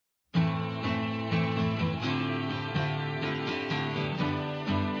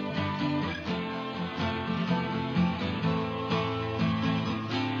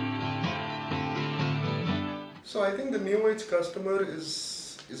So I think the new age customer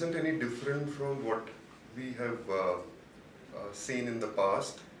isn't any different from what we have seen in the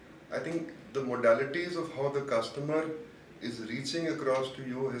past. I think the modalities of how the customer is reaching across to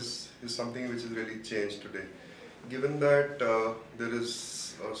you is something which has really changed today. Given that there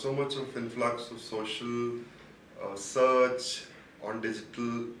is so much of influx of social search on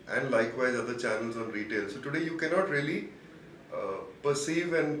digital and likewise other channels on retail. So today you cannot really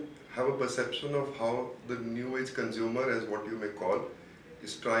perceive and have a perception of how the new age consumer, as what you may call,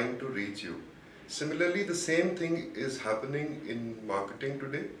 is trying to reach you. Similarly, the same thing is happening in marketing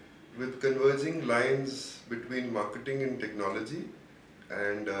today with converging lines between marketing and technology,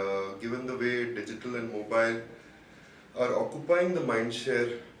 and given the way digital and mobile are occupying the mind share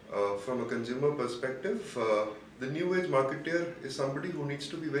from a consumer perspective, the new age marketer is somebody who needs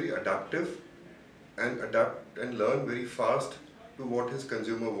to be very adaptive and adapt and learn very fast to what his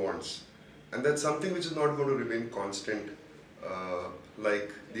consumer wants. And that's something which is not going to remain constant like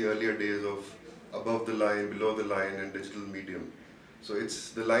the earlier days of above the line, below the line and digital medium. So it's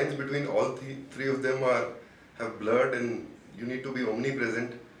the lines between all three of them have blurred, and you need to be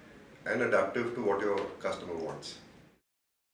omnipresent and adaptive to what your customer wants.